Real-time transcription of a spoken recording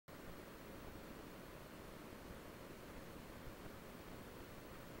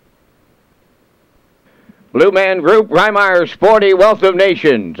Blue Man Group, Reimar Sporty, Wealth of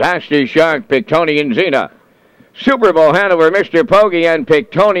Nations, Ashley Shark, Pictonian Xena. Super Bowl Hanover, Mr. Poggy, and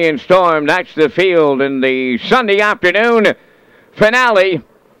Pictonian Storm. That's the field in the Sunday afternoon finale,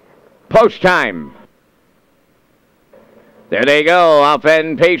 post time. There they go, up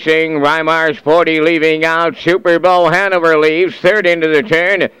and pacing. Reimar Sporty leaving out. Super Bowl Hanover leaves, third into the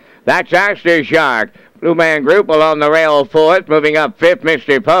turn. That's Ashley Shark. Blue Man Group along the rail, fourth. Moving up fifth,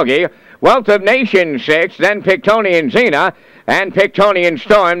 Mr. Poggy. Wealth of Nations, sixth. Then Pictonian Xena and Pictonian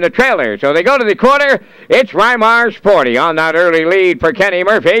Storm, the trailer. So they go to the quarter. It's Reimar Sporty on that early lead for Kenny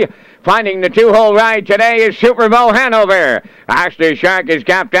Murphy. Finding the two-hole ride today is Super Bowl Hanover. Ashley Shark is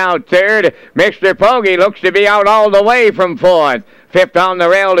capped out third. Mr. Poggy looks to be out all the way from fourth. Fifth on the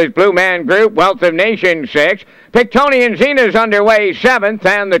rail is Blue Man Group. Wealth of Nations, sixth. Pictonian Xena's underway, seventh.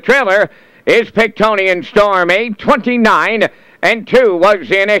 And the trailer is Pictonian Storm, 8:29. And 2 was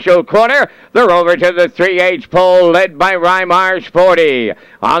the initial quarter. They're over to the 3/8 pole, led by Reimar Sporty.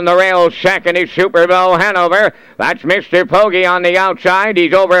 On the rail, second is Super Bowl Hanover. That's Mr. Poggy on the outside.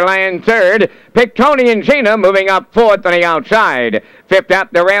 He's overland third. Pictonian Xena moving up fourth on the outside. Fifth up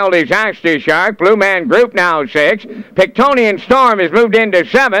the rail is Ashley Shark. Blue Man Group now sixth. Pictonian Storm has moved into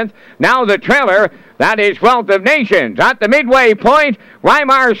seventh. Now the trailer, that is Wealth of Nations. At the midway point,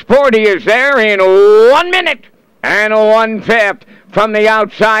 Reimar Sporty is there in 1 minute. And 1/5 from the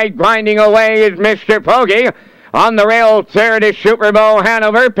outside, grinding away is Mr. Poggy. On the rail, third is Super Bowl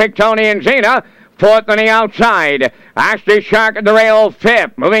Hanover, Pictonian Xena. Fourth on the outside, Ashley Shark at the rail,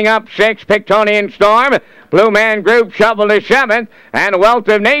 fifth. Moving up sixth, Pictonian Storm. Blue Man Group shoveled to seventh. And Wealth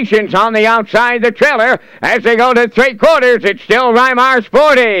of Nations on the outside, the trailer. As they go to three quarters, it's still Reimar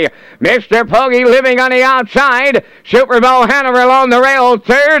Sporty. Mr. Poggy living on the outside. Super Bowl Hanover along the rail,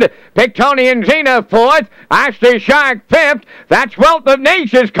 third. Pictonian Xena, fourth. Ashley Shark, fifth. That's Wealth of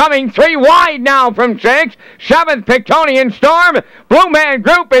Nations coming three wide now from sixth. Seventh, Pictonian Storm. Blue Man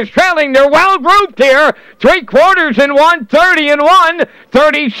Group is trailing. They're well grouped here. 3 quarters in 1:30 and 1.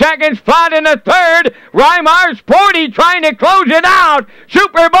 30 seconds flat in the third. Reimar Sporty trying to close it out.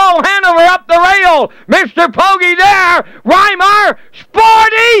 Super Bowl Hanover up the rail. Mr. Poggy there. Reimar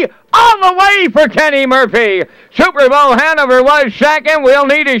Sporty all the way for Kenny Murphy. Super Bowl Hanover was second. We'll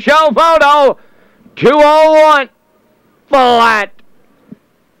need a show photo. 2:01 flat.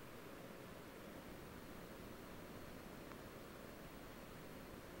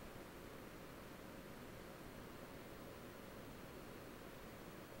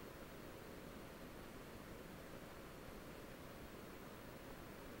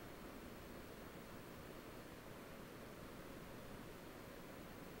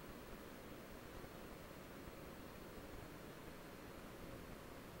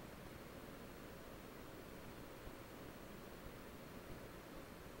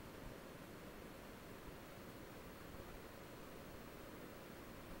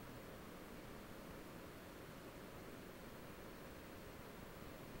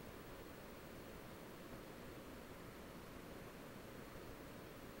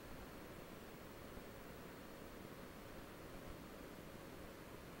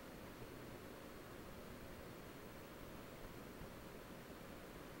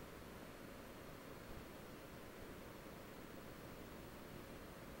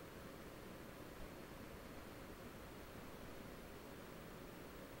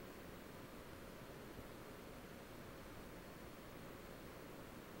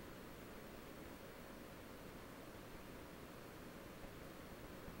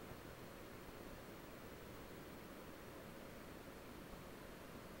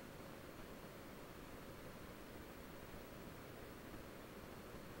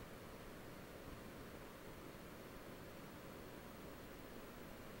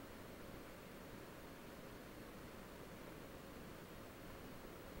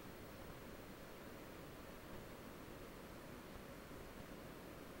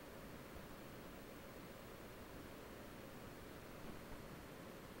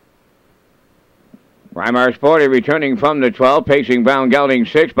 Reimar Sporty returning from the 12, pacing Brown Gelding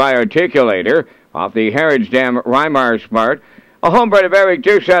 6 by Articulator off the Harrods Dam Reimar Smart. A homebred of Eric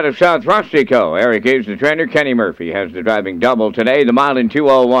Deuce out of South Rustico. Eric is the trainer. Kenny Murphy has the driving double today. The mile in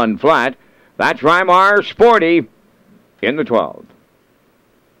 2:01 flat. That's Reimar Sporty in the 12.